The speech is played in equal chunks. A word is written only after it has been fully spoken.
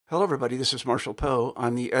Hello, everybody. This is Marshall Poe.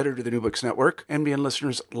 I'm the editor of the New Books Network. NBN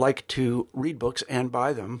listeners like to read books and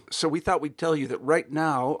buy them. So we thought we'd tell you that right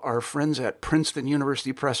now, our friends at Princeton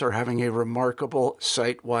University Press are having a remarkable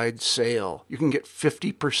site-wide sale. You can get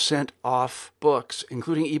 50% off books,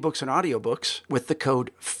 including ebooks and audiobooks, with the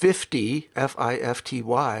code 50,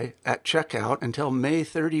 F-I-F-T-Y, at checkout until May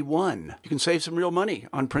 31. You can save some real money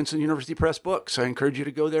on Princeton University Press books. I encourage you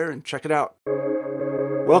to go there and check it out.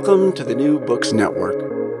 Welcome to the New Books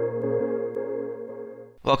Network.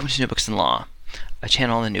 Welcome to New Books in Law, a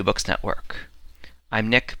channel on the New Books Network. I'm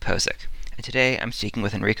Nick Posick, and today I'm speaking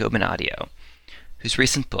with Enrico Bonadio, whose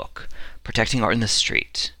recent book, Protecting Art in the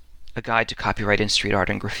Street, A Guide to Copyright in Street Art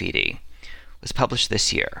and Graffiti, was published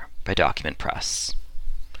this year by Document Press.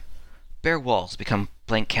 Bare walls become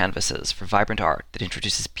blank canvases for vibrant art that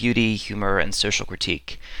introduces beauty, humor, and social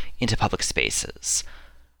critique into public spaces.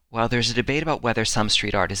 While there's a debate about whether some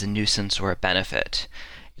street art is a nuisance or a benefit,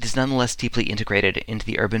 it is nonetheless deeply integrated into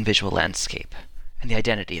the urban visual landscape and the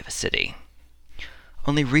identity of a city.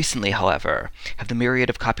 Only recently, however, have the myriad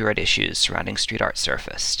of copyright issues surrounding street art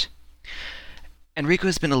surfaced. Enrico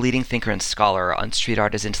has been a leading thinker and scholar on street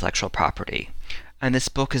art as intellectual property, and this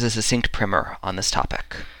book is a succinct primer on this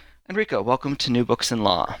topic. Enrico, welcome to New Books in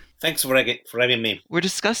Law. Thanks for having me. We're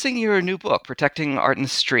discussing your new book, Protecting Art in the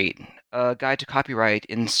Street, A Guide to Copyright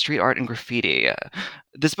in Street Art and Graffiti.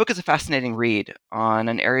 This book is a fascinating read on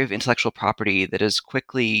an area of intellectual property that is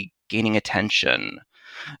quickly gaining attention.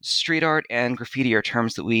 Street art and graffiti are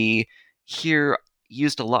terms that we hear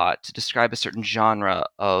used a lot to describe a certain genre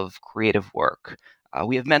of creative work.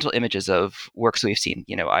 We have mental images of works we've seen,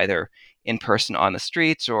 either in person on the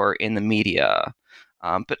streets or in the media.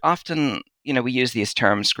 But often, we use these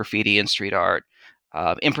terms, graffiti and street art,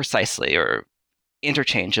 imprecisely or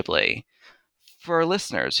interchangeably. For our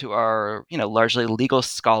listeners who are, largely legal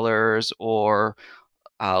scholars or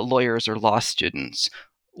lawyers or law students,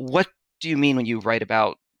 what do you mean when you write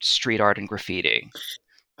about street art and graffiti?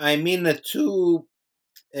 I mean two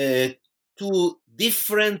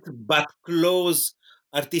different but close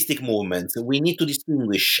artistic movements. We need to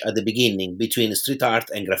distinguish at the beginning between street art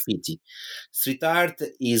and graffiti. Street art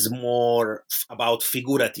is more about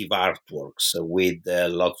figurative artworks with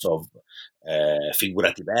lots of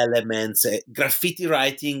figurative elements. Graffiti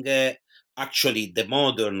writing, actually the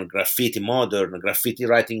modern graffiti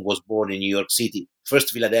writing was born in New York City,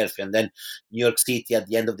 first Philadelphia and then New York City at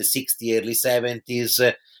the end of the 60s, early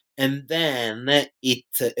 70s. And then it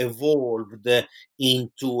evolved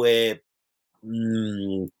into a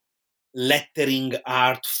lettering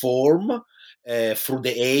art form through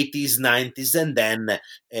the 80s, 90s, and then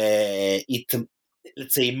it,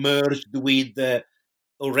 let's say, merged with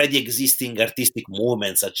already existing artistic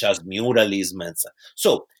movements such as muralism. And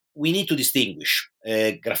so we need to distinguish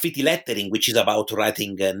graffiti lettering, which is about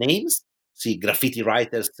writing names. See, graffiti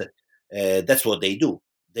writers, that's what they do.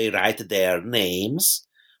 They write their names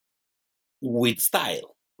with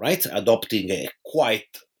style, right? Adopting a quite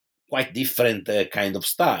different kind of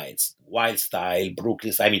styles, wild style,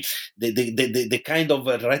 Brooklyn style. I mean, the kind of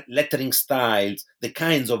lettering styles, the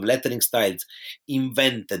kinds of lettering styles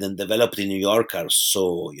invented and developed in New York are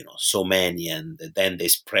so many, and then they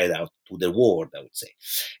spread out to the world, I would say.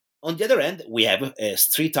 On the other hand, we have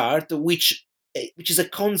street art, which is a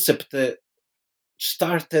concept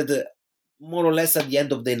started more or less at the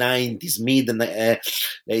end of the 90s,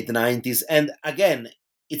 late 90s. And again,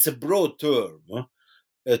 it's a broad term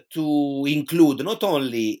to include not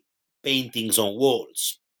only paintings on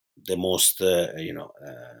walls, the most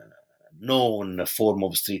known form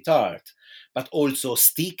of street art, but also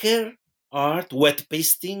sticker art, wet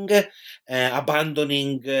pasting,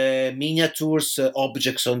 abandoning miniatures,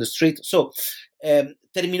 objects on the street. So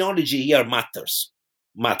terminology here matters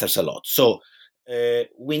a lot. So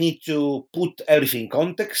we need to put everything in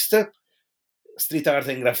context. Street art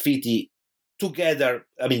and graffiti together,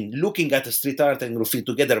 looking at street art and graffiti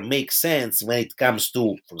together makes sense when it comes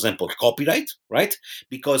to, for example, copyright, right?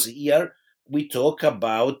 Because here we talk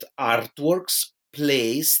about artworks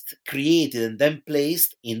created and then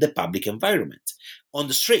placed in the public environment, on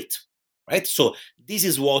the street, right? So this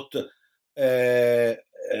is what is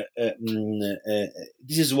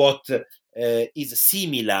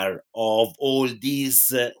similar of all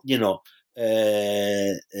these,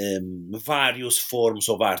 various forms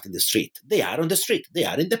of art in the street. They are on the street. They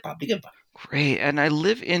are in the public environment. Great. And I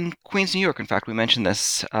live in Queens, New York. In fact, we mentioned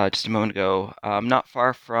this just a moment ago, not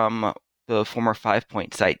far from the former Five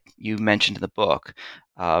Point site you mentioned in the book.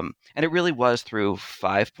 And it really was through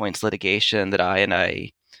Five Points litigation that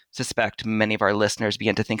I suspect many of our listeners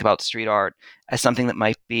began to think about street art as something that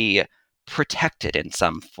might be protected in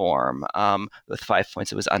some form. With 5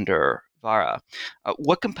 Points, it was under Vara.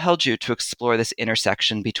 What compelled you to explore this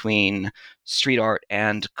intersection between street art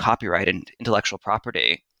and copyright and intellectual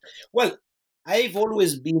property? Well, I've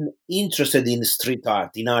always been interested in street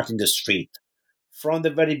art, in art in the street. From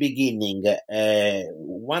the very beginning,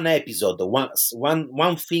 one episode,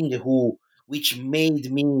 one thing which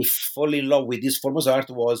made me fall in love with this form of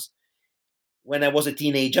art was when I was a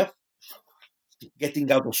teenager,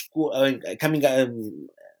 getting out of school, coming out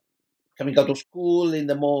of school in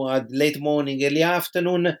the late morning, early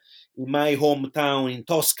afternoon, in my hometown in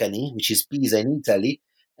Tuscany, which is Pisa in Italy.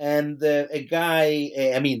 And a guy,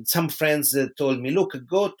 some friends told me, look,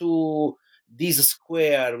 go to this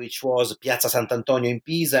square, which was Piazza Sant'Antonio in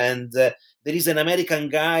Pisa, and there is an American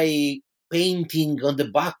guy painting on the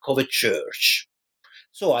back of a church.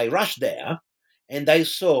 So I rushed there, and I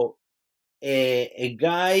saw a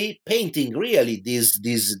guy painting really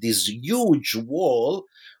this huge wall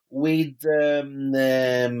with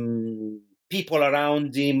people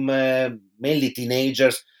around him, mainly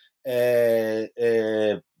teenagers,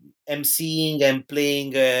 emceeing and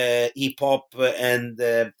playing hip hop and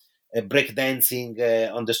breakdancing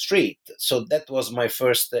on the street. So that was my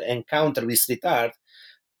first encounter with street art.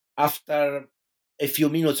 After a few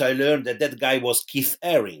minutes, I learned that that guy was Keith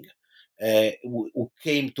Haring, who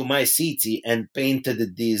came to my city and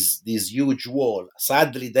painted this huge wall.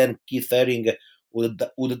 Sadly, then Keith Haring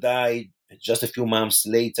would die just a few months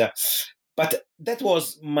later. But that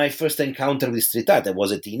was my first encounter with street art. I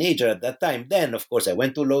was a teenager at that time. Then, of course, I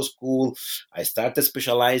went to law school. I started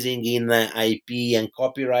specializing in IP and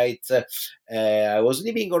copyright. I was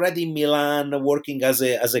living already in Milan, working as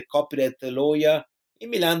a copyright lawyer. In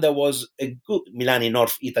Milan, there was Milan in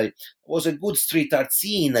North Italy, was a good street art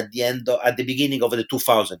scene at the beginning of the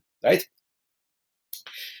 2000s, right?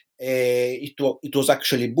 It was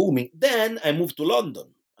actually booming. Then I moved to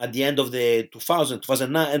London at the end of the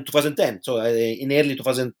 2009 and 2010, so in early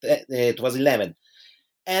 2011.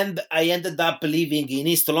 And I ended up living in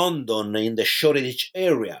East London, in the Shoreditch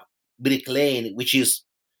area, Brick Lane, which is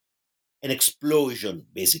an explosion,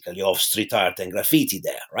 basically, of street art and graffiti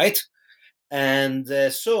there, right? And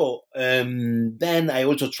then I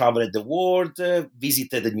also traveled the world,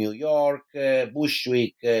 visited New York,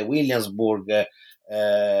 Bushwick, Williamsburg,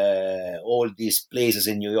 all these places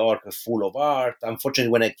in New York full of art.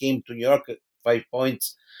 Unfortunately, when I came to New York, 5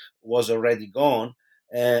 Points was already gone.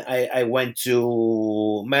 I went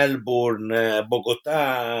to Melbourne,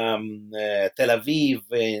 Bogota, Tel Aviv,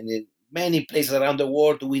 and many places around the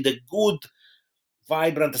world with a good,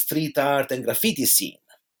 vibrant street art and graffiti scene.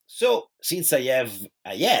 So, since I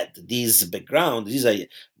had this background,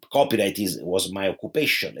 copyright was my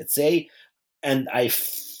occupation, let's say, and I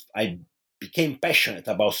became passionate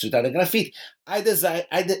about street art and graffiti. I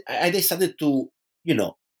decided to,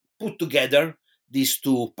 put together these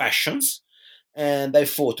two passions. And I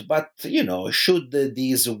thought, but, should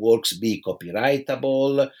these works be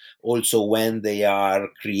copyrightable? Also, when they are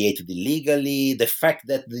created illegally, the fact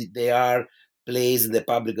that they are placed in the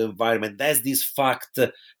public environment, does this fact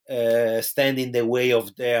stand in the way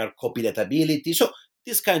of their copyrightability? So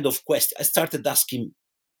this kind of question, I started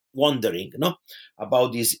wondering,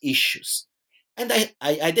 about these issues. And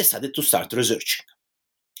I decided to start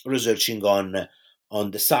researching on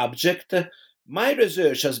the subject. My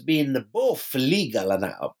research has been both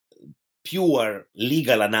pure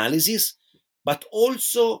legal analysis, but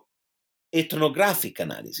also ethnographic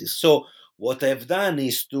analysis. So what I've done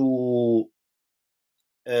is to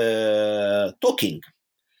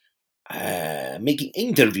making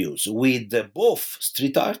interviews with both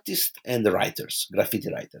street artists and writers,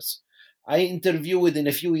 graffiti writers. In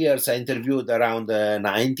a few years, I interviewed around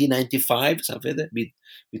 1995, something like that,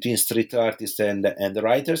 between street artists and the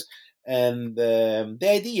writers. And the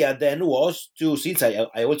idea then was since I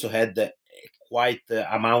also had quite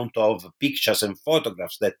amount of pictures and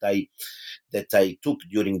photographs that I took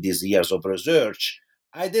during these years of research,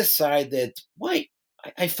 I decided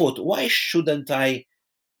I thought, why don't I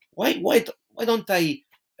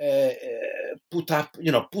put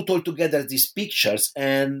all together these pictures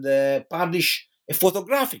and publish a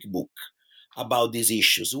photographic book about these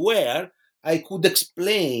issues, where I could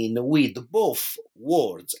explain with both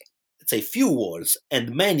words, let's say few words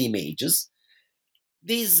and many images,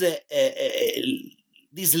 these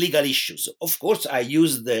legal issues. Of course, I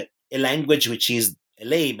used a language which is a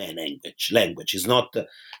layman language. Is not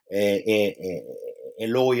a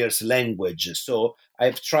lawyer's language. So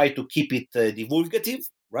I've tried to keep it divulgative,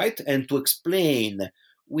 right? And to explain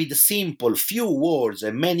with simple few words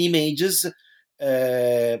and many images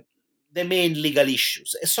the main legal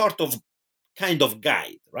issues, a sort of kind of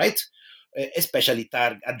guide, right? especially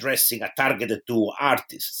addressing a targeted to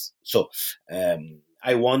artists. So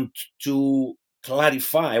I wanted to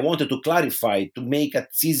clarify to make as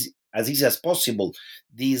easy as possible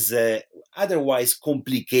these otherwise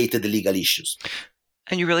complicated legal issues.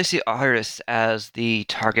 And you really see artists as the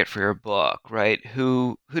target for your book, right?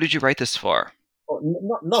 Who did you write this for?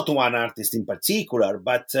 Not one artist in particular,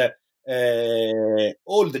 but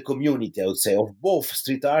all the community, I would say, of both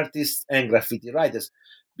street artists and graffiti writers,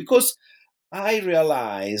 because I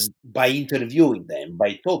realized by interviewing them,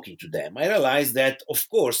 by talking to them, I realized that, of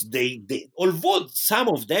course, they although some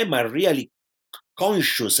of them are really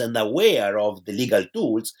conscious and aware of the legal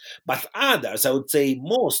tools, but others, I would say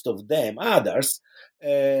most of them, others,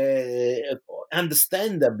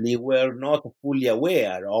 understandably were not fully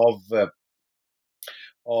aware of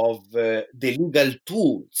the legal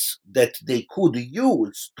tools that they could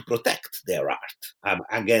use to protect their art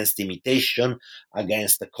against imitation,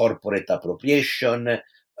 against corporate appropriation,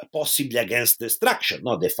 possibly against destruction.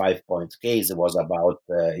 No, the 5 Point case was about,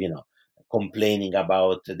 complaining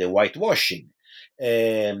about the whitewashing.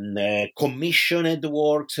 Commissioned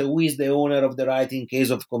works. Who is the owner of the right in case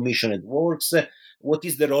of commissioned works? What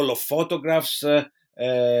is the role of photographs? What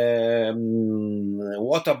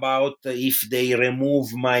about if they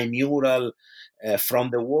remove my mural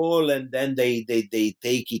from the wall and then they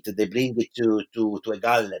take it, they bring it to a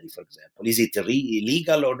gallery, for example? Is it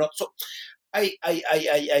illegal or not? So I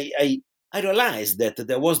realized that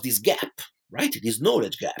there was this gap, right? This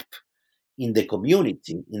knowledge gap in the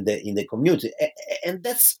community, and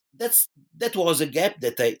that was a gap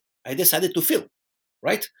that I decided to fill,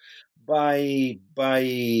 right? By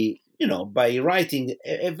writing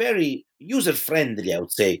a very user friendly, I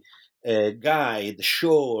would say, guide,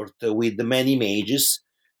 short, with many images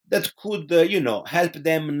that could help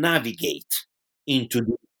them navigate into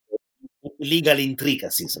the legal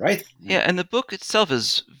intricacies, right? Yeah, and the book itself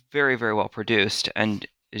is very, very well produced and,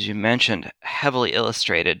 as you mentioned, heavily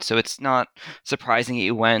illustrated. So it's not surprising that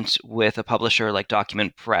you went with a publisher like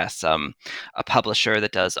Document Press, a publisher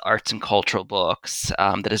that does arts and cultural books,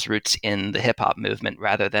 that has roots in the hip hop movement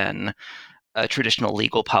rather than a traditional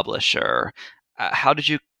legal publisher. How did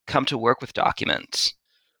you come to work with Document?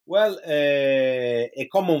 Well, a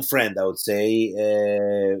common friend, I would say,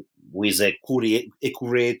 who is a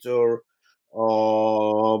curator,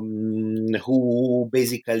 who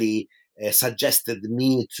basically suggested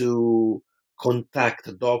me to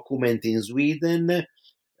contact Document in Sweden.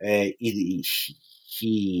 He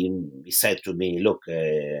said to me, "Look,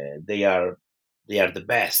 they are the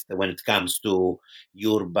best when it comes to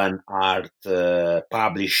urban art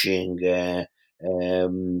publishing."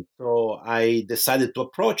 So I decided to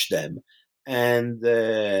approach them, and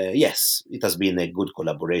yes, it has been a good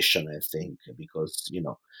collaboration, I think, because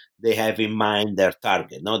they have in mind their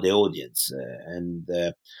target, not the audience, and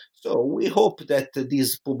so we hope that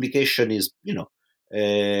this publication is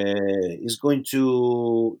going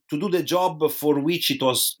to do the job for which it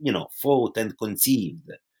was thought and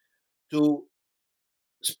conceived, to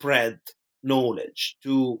spread knowledge,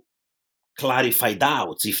 to clarify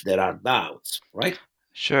doubts if there are doubts, right?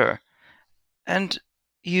 Sure. And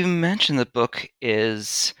you mentioned the book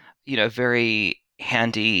is, a very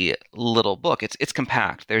handy little book. It's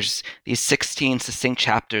compact. There's these 16 succinct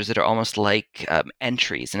chapters that are almost like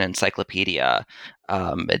entries in an encyclopedia.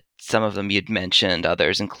 Some of them you'd mentioned.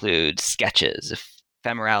 Others include sketches,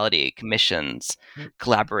 ephemerality, commissions,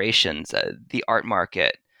 collaborations, the art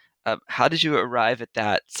market. How did you arrive at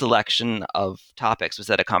that selection of topics? Was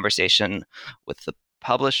that a conversation with the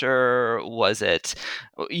publisher? Was it,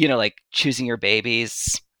 like choosing your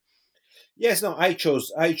babies? Yes, no, I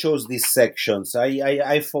chose these sections.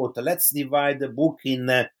 I thought, let's divide the book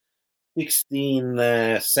in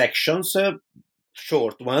 16 sections,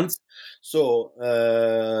 short ones. So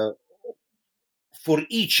for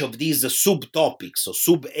each of these subtopics or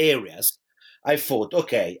sub areas, I thought,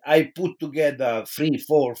 okay, I put together 3,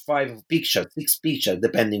 4, 5 pictures, 6 pictures,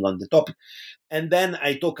 depending on the topic. And then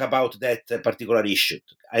I talk about that particular issue.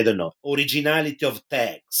 I don't know, originality of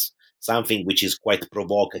tags, something which is quite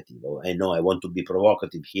provocative. I know I want to be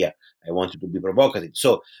provocative here. I wanted to be provocative.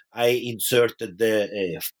 So I inserted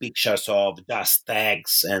the pictures of dust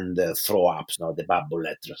tags and throw-ups, the bubble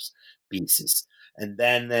letters pieces. And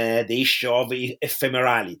then the issue of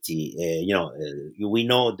ephemerality. We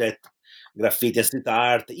know that graffiti and street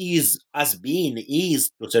art is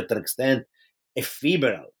to a certain extent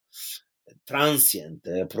ephemeral, transient,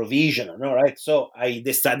 provisional. Right? So I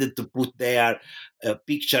decided to put there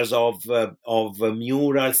pictures of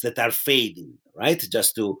murals that are fading, right?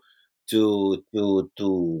 Just to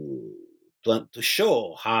to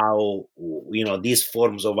show how these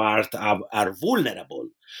forms of art are vulnerable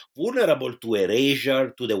to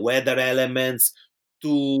erasure, to the weather elements,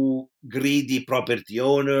 to greedy property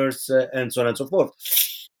owners, and so on and so forth.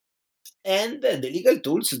 And the legal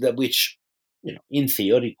tools that which in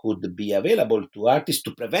theory could be available to artists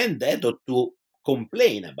to prevent that or to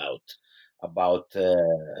complain about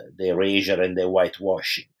the erasure and the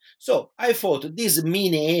whitewashing. So I thought these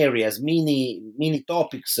mini areas, mini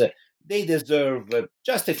topics, they deserve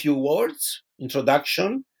just a few words,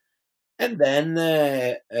 introduction, and then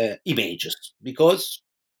images, because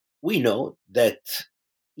we know that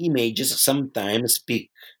images sometimes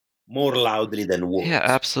speak more loudly than words. Yeah,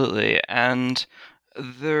 absolutely. And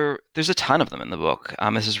there's a ton of them in the book.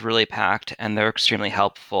 This is really packed, and they're extremely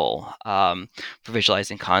helpful for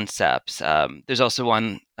visualizing concepts. There's also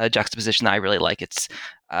a juxtaposition that I really like. It's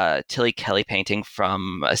Tilly Kelly painting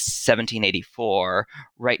from 1784,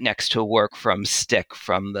 right next to a work from Stick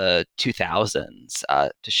from the 2000s,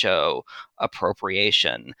 to show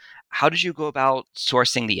appropriation. How did you go about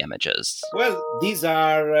sourcing the images? Well, these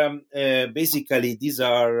are basically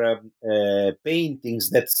paintings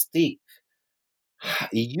that Stick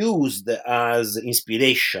used as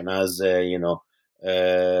inspiration, as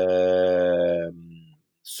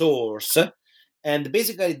source, and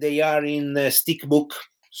basically they are in Stick book.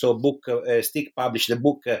 So Stick published the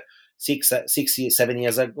book 7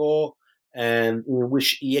 years ago, and in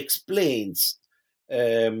which he explains.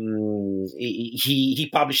 He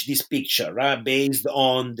published this picture based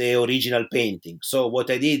on the original painting. So what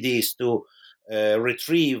I did is to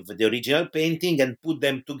retrieve the original painting and put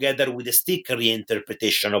them together with a Stick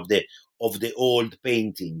reinterpretation of the old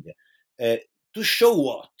painting. To show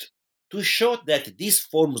what? To show that these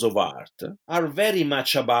forms of art are very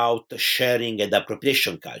much about sharing and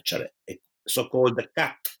appropriation culture, a so-called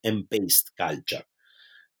cut and paste culture,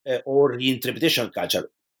 or reinterpretation culture,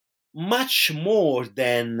 much more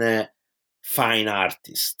than fine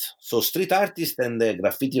artists. So street artists and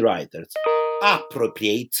graffiti writers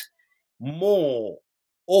appropriate more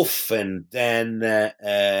often than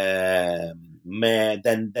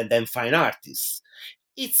fine artists.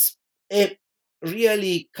 It's a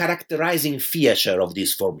really characterizing feature of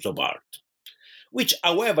these forms of art, which,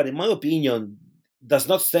 however, in my opinion, does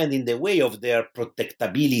not stand in the way of their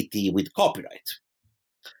protectability with copyright.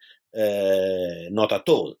 Not at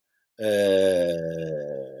all.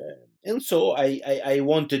 And so I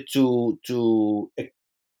wanted to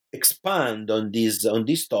expand on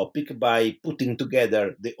this topic by putting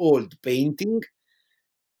together the old painting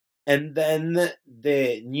and then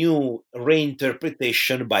the new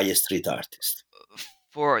reinterpretation by a street artist.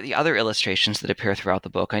 For the other illustrations that appear throughout the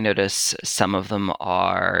book, I notice some of them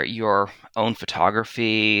are your own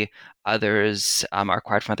photography, others are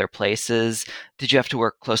acquired from other places. Did you have to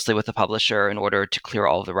work closely with the publisher in order to clear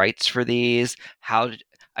all of the rights for these?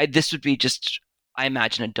 This would be just, I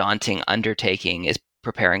imagine, a daunting undertaking, is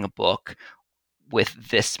preparing a book with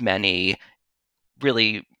this many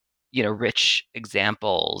really, rich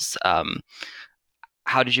examples.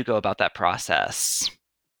 How did you go about that process?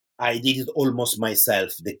 I did it almost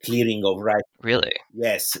myself, the clearing of rights. Really?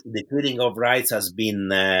 Yes, the clearing of rights has been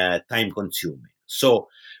time consuming. So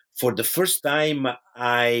for the first time,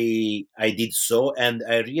 I did so, and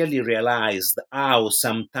I really realized how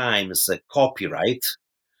sometimes copyright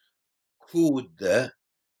could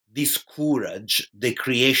discourage the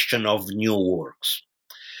creation of new works,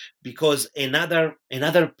 because another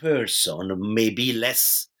person may be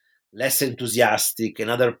less enthusiastic,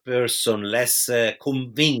 another person less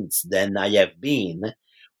convinced than I have been,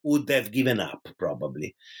 would have given up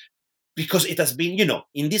probably, because it has been,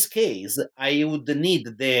 in this case, I would need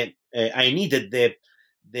I needed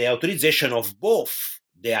the authorization of both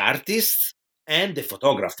the artist and the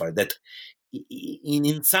photographer, that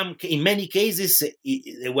in many cases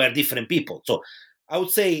they were different people. So I would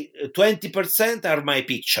say 20% are my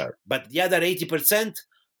picture, but the other 80%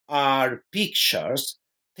 are pictures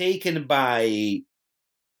taken by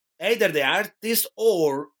either the artist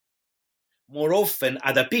or, more often,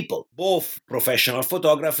 other people, both professional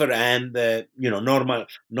photographer and normal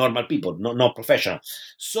people, not professional.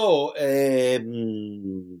 So it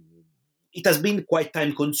has been quite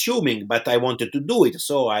time consuming, but I wanted to do it,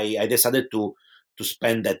 so I decided to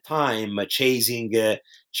spend that time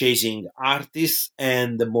chasing artists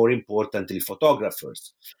and, more importantly,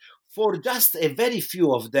 photographers. For just a very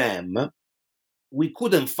few of them, we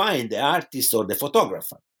couldn't find the artist or the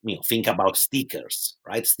photographer. Think about stickers,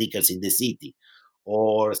 right? Stickers in the city,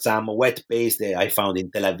 or some wet paste that I found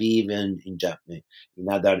in Tel Aviv and in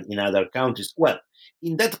other countries. Well,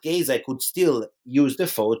 in that case, I could still use the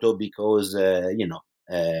photo because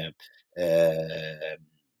there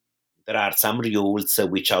are some rules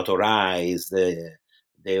which authorize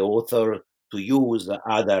the author to use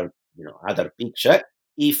other picture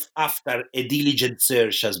if after a diligent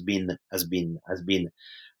search has been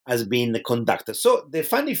conducted. So the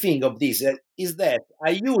funny thing of this is that I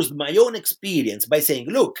used my own experience by saying,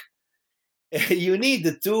 look, you need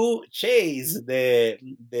to chase the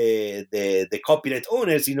copyright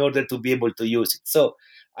owners in order to be able to use it. So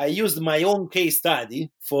I used my own case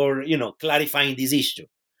study for clarifying this issue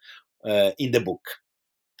in the book.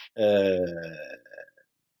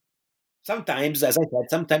 Sometimes, as I said,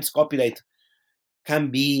 sometimes copyright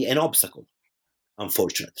can be an obstacle,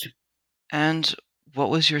 unfortunately. And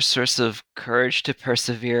what was your source of courage to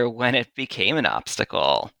persevere when it became an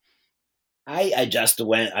obstacle? I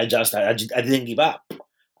didn't give up.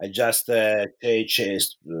 I just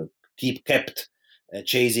kept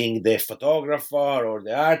chasing the photographer or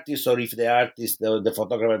the artist, or if the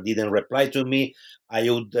photographer didn't reply to me, I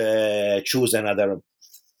would choose another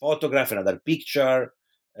photograph, another picture.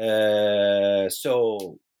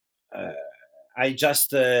 So I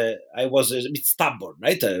was a bit stubborn,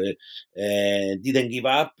 right? Didn't give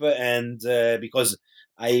up, and because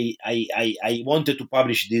I wanted to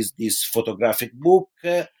publish this photographic book,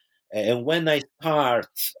 and when I start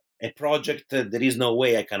a project, there is no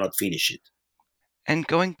way I cannot finish it. And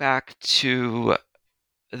going back to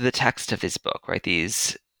the text of this book, right?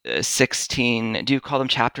 These 16, do you call them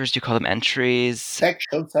chapters? Do you call them entries?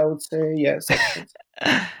 Sections, I would say, yeah, sections.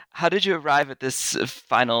 How did you arrive at this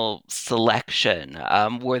final selection?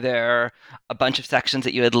 Were there a bunch of sections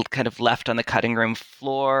that you had kind of left on the cutting room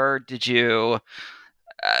floor? Did you,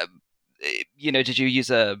 did you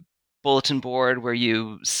use a bulletin board where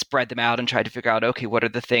you spread them out and tried to figure out, okay, what are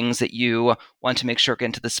the things that you want to make sure get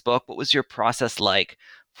into this book? What was your process like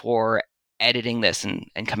for editing this and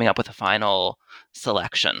coming up with a final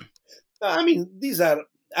selection? I mean,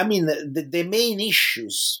 the main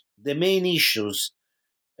issues. The main issues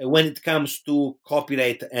when it comes to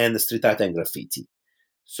copyright and street art and graffiti.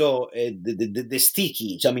 So the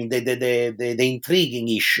sticky, I mean, the intriguing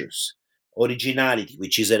issues, originality,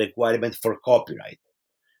 which is a requirement for copyright.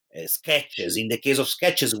 Sketches. In the case of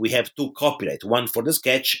sketches, we have two copyright: one for the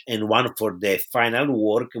sketch and one for the final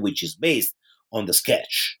work, which is based on the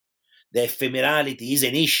sketch. The ephemerality is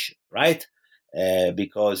an issue, right?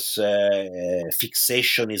 Because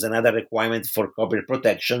fixation is another requirement for copyright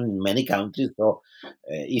protection in many countries. So,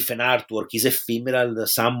 if an artwork is ephemeral,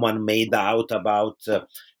 someone may doubt about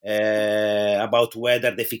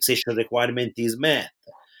whether the fixation requirement is met.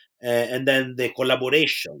 And then the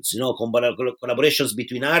collaborations, collaborations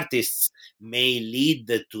between artists may lead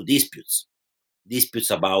to disputes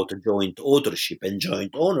about joint authorship and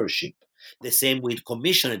joint ownership. The same with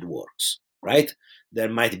commissioned works, right? There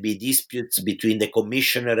might be disputes between the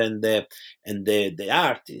commissioner and the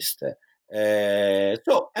artist.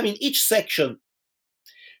 So, I mean, each section,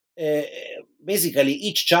 basically,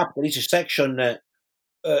 each chapter, each section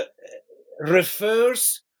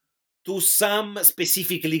refers to some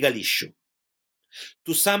specific legal issue,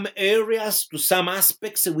 to some areas, to some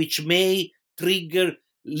aspects which may trigger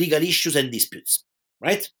legal issues and disputes,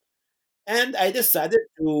 right? And I decided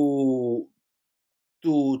to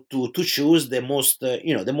choose the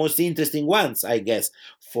most interesting ones, I guess,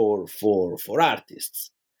 for artists.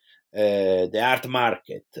 The art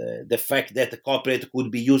market, the fact that copyright could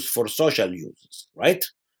be used for social uses, right?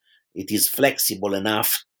 It is flexible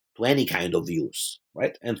enough to any kind of use,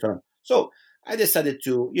 right? And so on. So I decided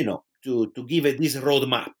to give it this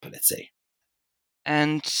roadmap, let's say.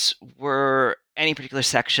 And were any particular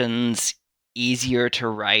sections easier to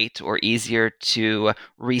write or easier to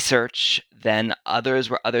research than others?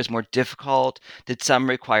 Were others more difficult? Did some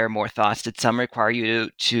require more thoughts? Did some require you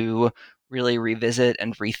to really revisit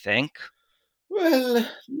and rethink? Well,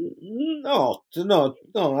 no.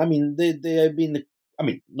 I mean, they have been. I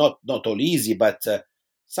mean, not all easy, but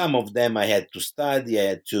some of them I had to study. I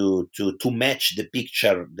had to match the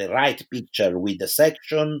picture, the right picture, with the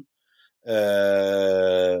section,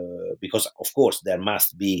 because of course there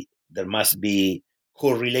must be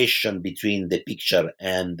correlation between the picture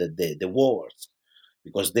and the words,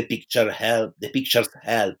 because the pictures help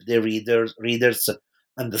the readers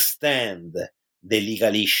understand the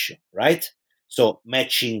legal issue, right? So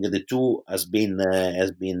matching the two has been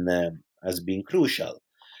crucial.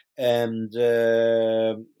 And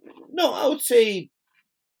no, I would say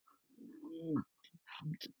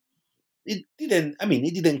it didn't. I mean,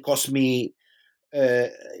 it didn't cost me.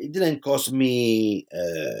 It didn't cost me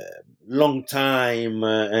long time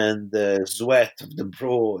and sweat of the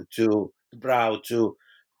brow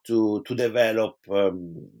to develop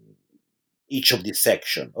each of these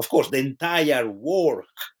sections. Of course, the entire work,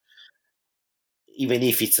 even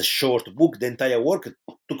if it's a short book, the entire work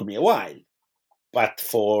took me a while, but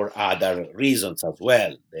for other reasons as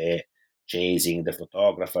well. The chasing the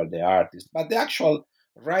photographer, the artist, but the actual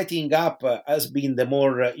writing up has been the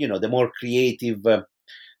more the more creative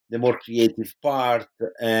part.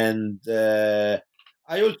 And I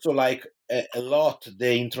also like a lot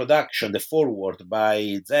the introduction, the foreword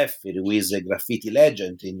by Zephyr, who is a graffiti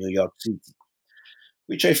legend in New York City,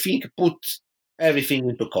 which I think put everything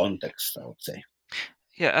into context, I would say.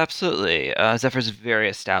 Yeah, absolutely. Zephyr's a very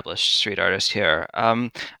established street artist here.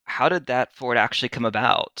 How did that forward actually come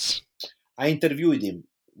about? I interviewed him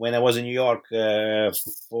when I was in New York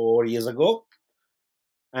 4 years ago.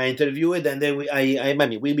 I interviewed, and then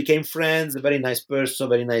we became friends. A very nice person,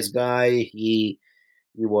 very nice guy. He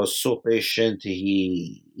was so patient.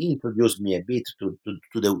 He introduced me a bit to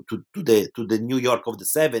the New York of the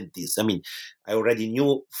 70s. I mean, I already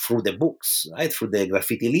knew through the books, right, through the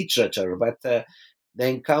graffiti literature, but the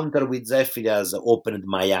encounter with Zephyr has opened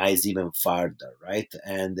my eyes even further, right?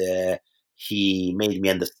 And he made me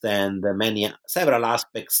understand several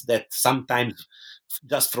aspects that sometimes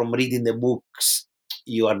just from reading the books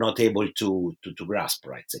you are not able to grasp,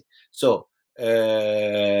 right? So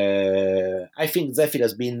I think Zephyr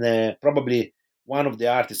has been probably one of the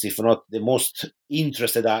artists, if not the most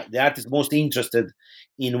interested, the artist most interested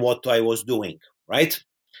in what I was doing, right?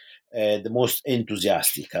 The most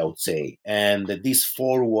enthusiastic, I would say. And this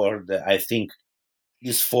forward, I think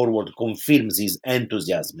this forward confirms his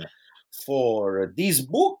enthusiasm for this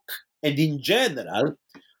book and in general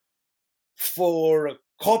for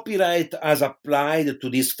copyright as applied to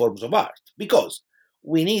these forms of art, because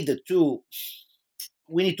we need to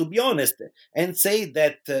be honest and say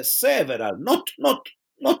that several, not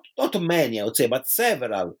many, I would say, but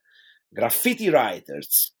several graffiti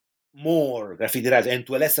writers, and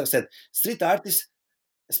to a lesser extent street artists,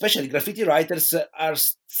 especially graffiti writers,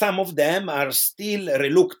 some of them are still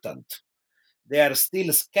reluctant. They are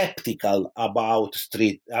still skeptical about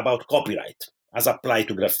copyright as applied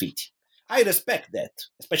to graffiti. I respect that,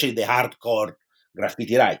 especially the hardcore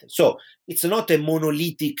graffiti writers. So it's not a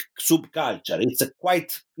monolithic subculture. It's a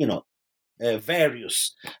quite,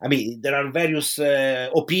 various. I mean, there are various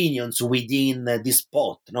opinions within this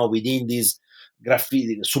spot, within these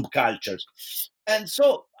graffiti subcultures. And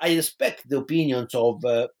so I respect the opinions of,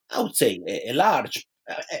 I would say, a large,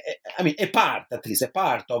 a part, at least a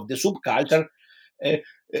part of the subculture,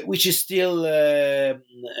 which is still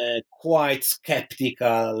quite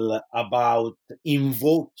skeptical about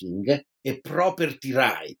invoking a property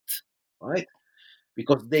right?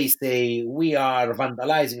 Because they say we are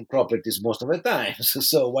vandalizing properties most of the time.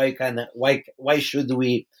 So why should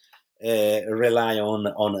we rely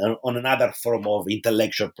on another form of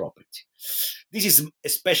intellectual property? This is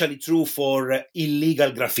especially true for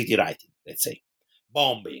illegal graffiti writing, let's say,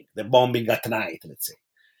 the bombing at night, let's say.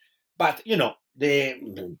 But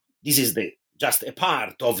this is just a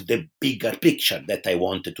part of the bigger picture that I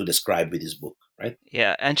wanted to describe with this book, right?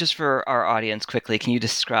 Yeah, and just for our audience, quickly, can you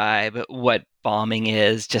describe what bombing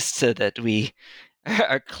is, just so that we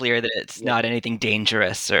are clear that it's not anything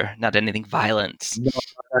dangerous or not anything violent?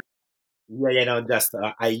 Just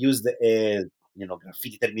I used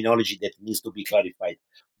graffiti terminology that needs to be clarified.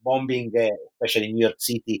 Bombing, especially in New York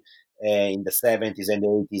City in the 70s and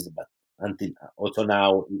the 80s, but until also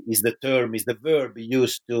now, is the verb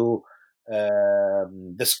used to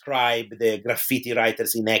describe the graffiti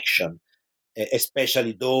writers in action,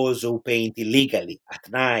 especially those who paint illegally at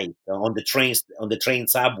night on the train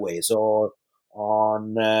subways or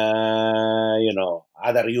on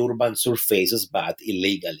other urban surfaces, but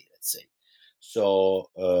illegally, let's say.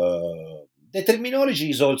 So the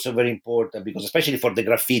terminology is also very important, because especially for the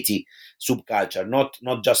graffiti subculture, not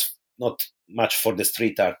much for the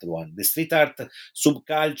street art one. The street art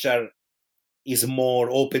subculture is more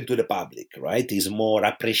open to the public, right? Is more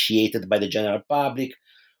appreciated by the general public,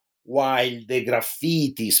 while the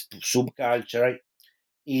graffiti subculture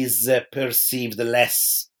is perceived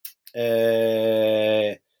less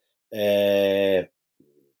in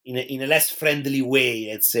a less friendly way,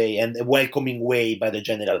 let's say, and a welcoming way by the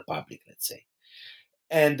general public, let's say.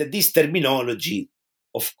 And this terminology,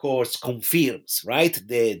 of course, confirms, right,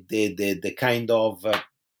 the kind of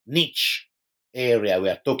niche area we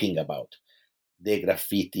are talking about, the illegal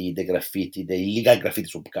graffiti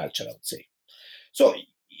subculture, I would say. So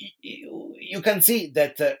you can see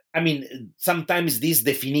that, sometimes these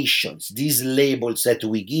definitions, these labels that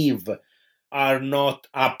we give are not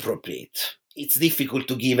appropriate. It's difficult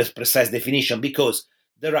to give a precise definition because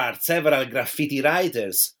there are several graffiti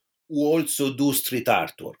writers who also do street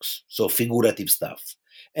artworks, so figurative stuff.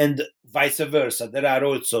 And vice versa, there are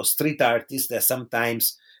also street artists that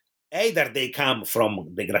sometimes either they come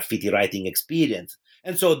from the graffiti writing experience,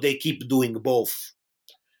 and so they keep doing both.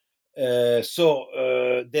 So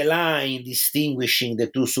the line distinguishing the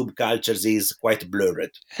two subcultures is quite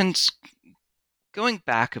blurred. And going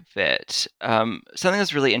back a bit, something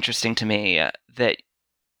that's really interesting to me that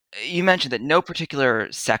you mentioned that no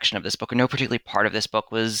particular section of this book or no particular part of this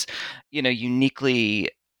book was, uniquely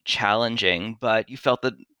challenging, but you felt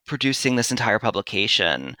that producing this entire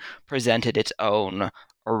publication presented its own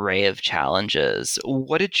array of challenges.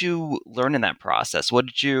 What did you learn in that process? What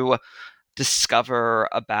did you discover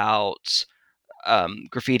about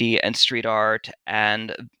graffiti and street art,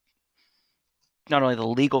 and not only the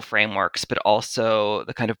legal frameworks, but also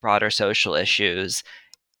the kind of broader social issues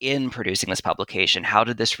in producing this publication? How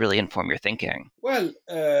did this really inform your thinking? Well,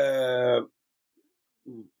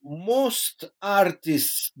 most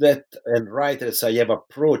artists and writers I have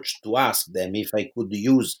approached to ask them if I could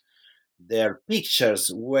use their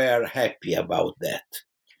pictures were happy about that.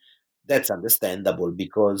 That's understandable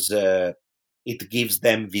because it gives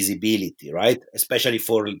them visibility, right? Especially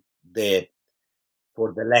for the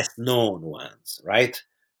less known ones, right?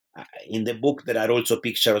 In the book, there are also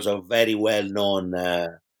pictures of very well known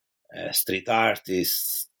street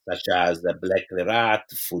artists such as Black Rat,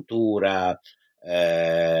 Futura,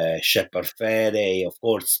 Shepard Fairey. Of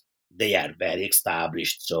course, they are very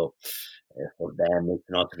established, so for them it's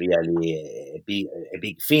not really a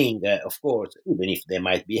big thing, of course, even if they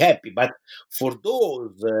might be happy. But for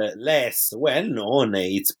those less well known,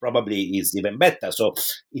 it's probably is even better. So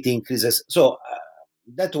it increases. So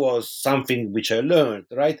that was something which I learned,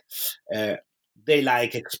 right? They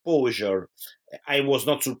like exposure. I was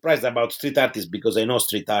not surprised about street artists because I know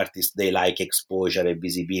street artists, they like exposure and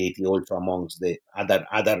visibility also amongst the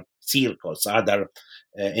other circles, other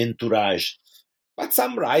entourage. But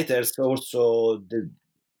some writers also,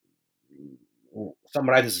 some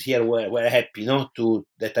writers here were happy,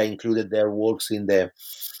 that I included their works in the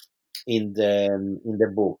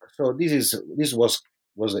book. So this was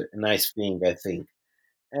a nice thing, I think.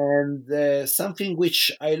 And something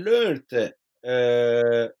which I learned,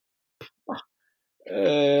 as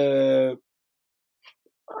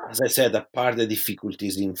I said, apart the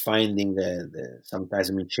difficulties in finding sometimes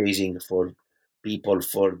in chasing for people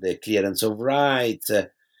for the clearance of rights.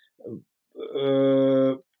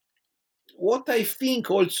 What I think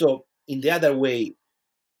also in the other way,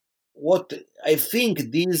 what I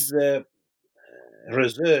think this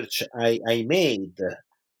research I made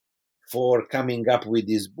for coming up with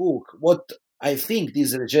this book, what I think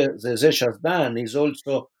this research has done is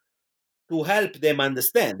also to help them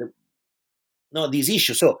understand this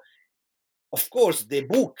issue. So, of course, the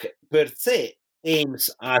book per se aims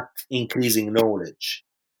at increasing knowledge.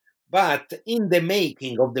 But in the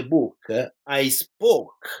making of the book, I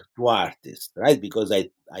spoke to artists, right? Because I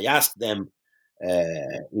asked them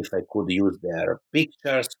if I could use their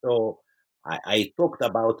pictures. So I talked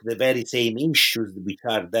about the very same issues which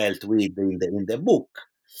are dealt with in the book.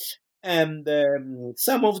 And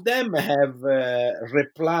some of them have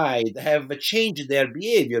replied, have changed their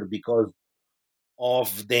behavior because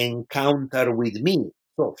of the encounter with me.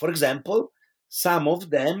 So, for example, some of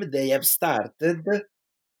them, they have started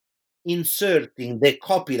inserting the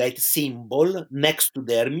copyright symbol next to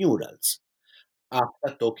their murals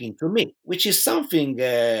after talking to me, which is something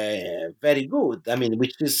very good. I mean,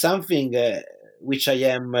 which is something which I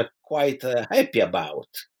am quite happy about,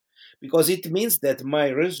 because it means that my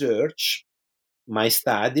research, my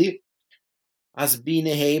study, has been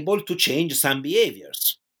able to change some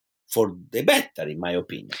behaviors for the better, in my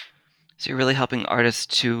opinion. So you're really helping artists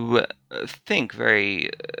to think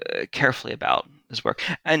very carefully about this work.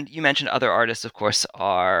 And you mentioned other artists, of course,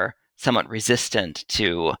 are somewhat resistant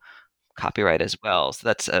to copyright as well. So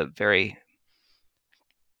that's a very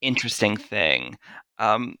interesting thing.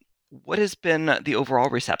 What has been the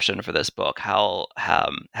overall reception for this book? How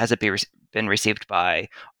has it been received by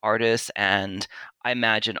artists? And I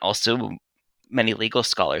imagine also many legal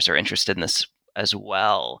scholars are interested in this as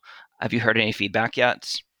well. Have you heard any feedback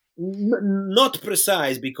yet? Not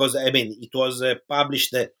precise, because I mean it was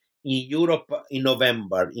published in Europe in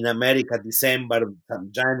November, in America December,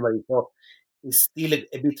 January. So it's still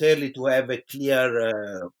a bit early to have a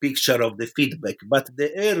clear picture of the feedback. But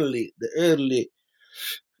the early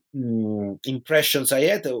impressions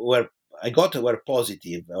I got were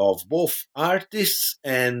positive, of both artists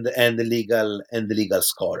and the legal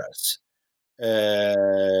scholars.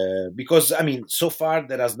 Because I mean, so far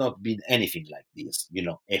there has not been anything like this,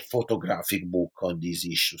 a photographic book on this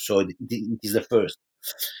issue. So it is the first.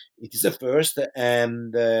 It is a first,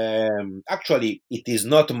 and actually, it is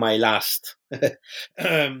not my last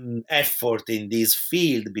effort in this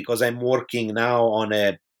field, because I'm working now on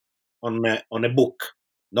a book,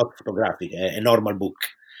 not photographic, a normal book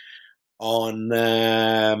on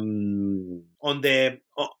the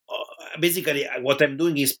basically what I'm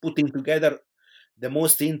doing is putting together the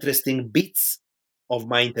most interesting bits of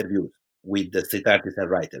my interviews with the street artists and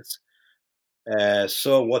writers.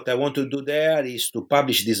 So what I want to do there is to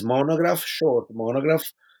publish this monograph, short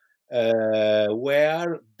monograph,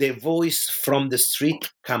 where the voice from the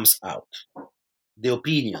street comes out, the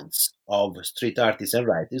opinions of street artists and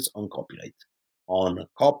writers on copyright, on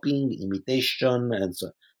copying, imitation, and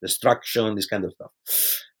so, destruction, this kind of stuff.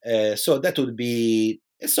 So that would be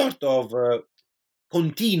a sort of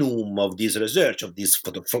continuum of this research, of this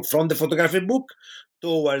from the photography book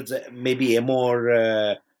towards maybe a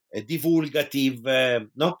more divulgative,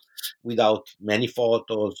 no, without many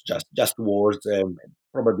photos, just words,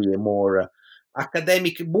 probably a more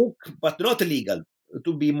academic book, but not legal,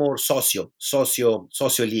 to be more socio-legal,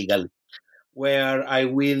 where I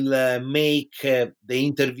will make the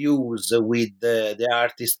interviews with the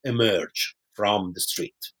artist emerge from the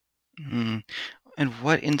street. Mm. And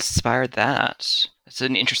what inspired that? It's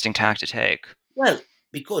an interesting tack to take. Well,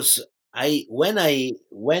 because when I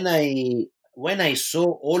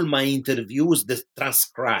saw all my interviews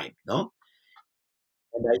transcribed, no,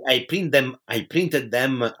 and I printed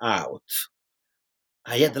them out.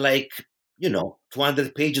 I had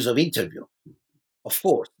 200 pages of interview. Of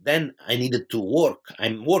course, then I needed to work.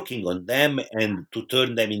 I'm working on them and to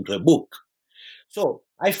turn them into a book. So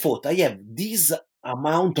I thought, I have this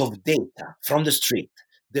amount of data from the street,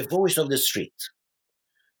 the voice of the street,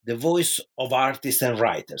 the voice of artists and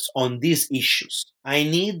writers on these issues. I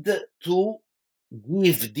need to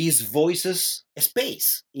give these voices a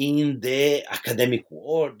space in the academic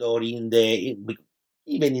world, or even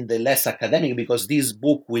in the less academic, because this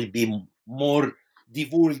book will be more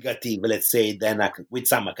divulgative, let's say, than with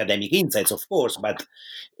some academic insights, of course, but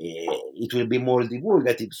it will be more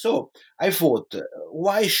divulgative. So I thought,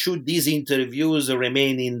 why should these interviews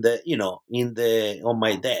remain on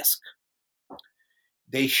my desk?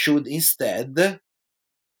 They should instead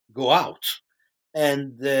go out.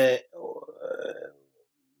 And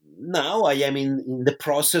now I am in the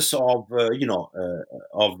process of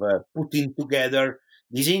putting together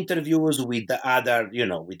these interviews with other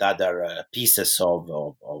pieces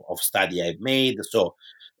of study I've made. So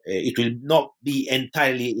it will not be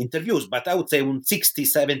entirely interviews, but I would say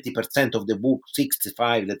 60-70% of the book,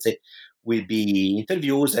 65, let's say, will be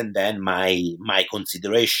interviews, and then my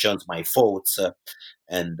considerations, my thoughts,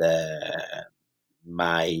 and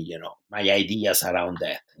my ideas around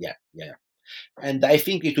that. Yeah. And I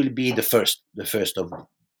think it will be the first of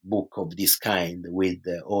book of this kind, with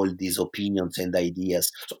all these opinions and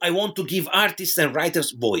ideas. So I want to give artists and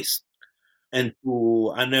writers voice, and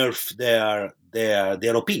to unearth their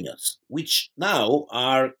opinions, which now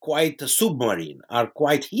are quite submarine, are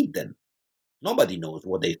quite hidden. Nobody knows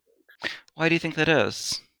what they think. Why do you think that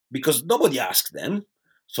is? Because nobody asked them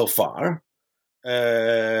so far.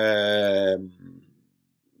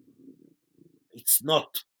 It's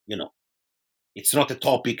not, it's not a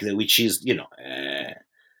topic which is,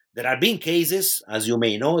 there have been cases, as you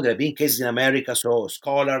may know, there have been cases in America, so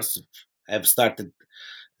scholars have started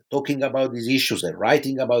talking about these issues and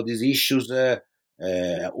writing about these issues,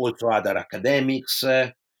 also other academics.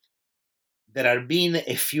 There have been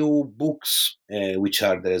a few books which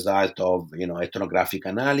are the result of, ethnographic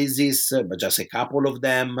analysis, but just a couple of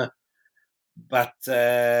them, but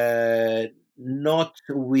not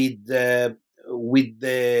with the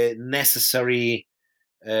necessary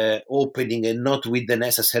opening, and not with the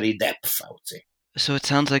necessary depth, I would say. So it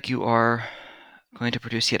sounds like you are going to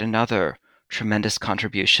produce yet another tremendous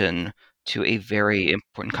contribution to a very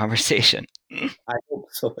important conversation. I hope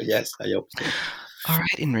so. Yes, I hope so. All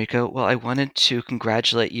right, Enrico. Well, I wanted to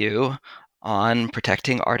congratulate you on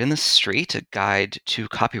Protecting Art in the Street, a guide to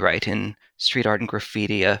copyright in street art and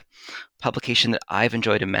graffiti, a publication that I've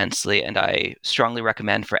enjoyed immensely, and I strongly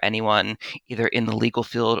recommend for anyone either in the legal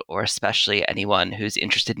field or especially anyone who's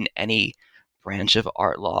interested in any branch of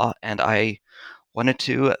art law. And I wanted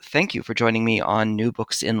to thank you for joining me on New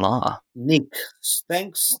Books in Law. Nick,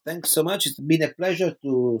 thanks so much. It's been a pleasure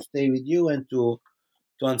to stay with you and to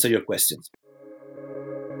answer your questions.